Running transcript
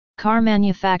Car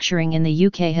manufacturing in the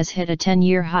UK has hit a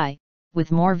 10-year high,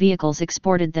 with more vehicles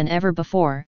exported than ever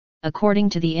before, according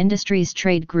to the industry's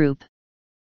trade group.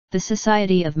 The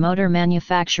Society of Motor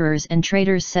Manufacturers and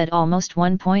Traders said almost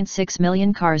 1.6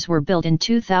 million cars were built in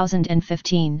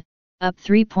 2015, up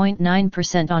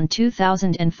 3.9% on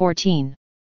 2014.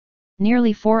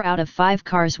 Nearly 4 out of 5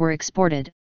 cars were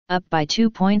exported, up by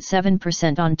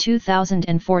 2.7% on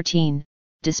 2014,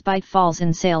 despite falls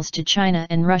in sales to China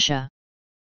and Russia.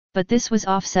 But this was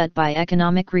offset by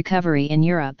economic recovery in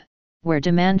Europe, where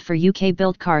demand for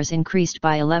UK-built cars increased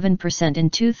by 11% in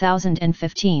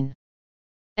 2015.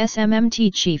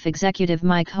 SMMT Chief Executive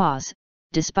Mike Hawes,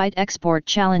 despite export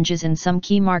challenges in some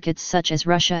key markets such as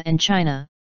Russia and China,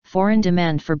 foreign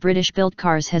demand for British-built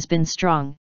cars has been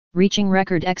strong, reaching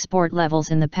record export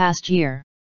levels in the past year.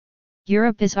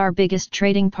 Europe is our biggest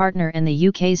trading partner and the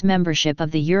UK's membership of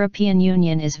the European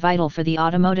Union is vital for the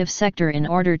automotive sector in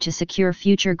order to secure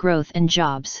future growth and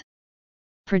jobs.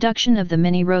 Production of the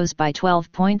Mini rose by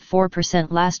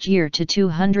 12.4% last year to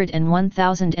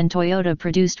 201,000 and Toyota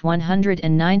produced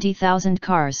 190,000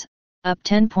 cars, up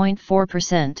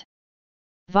 10.4%.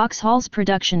 Vauxhall's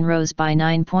production rose by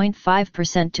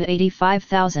 9.5% to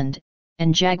 85,000,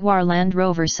 and Jaguar Land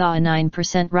Rover saw a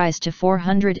 9% rise to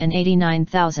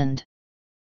 489,000.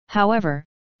 However,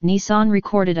 Nissan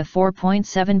recorded a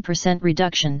 4.7%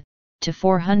 reduction, to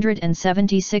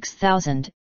 476,000,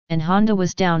 and Honda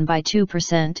was down by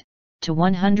 2%, to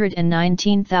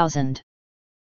 119,000.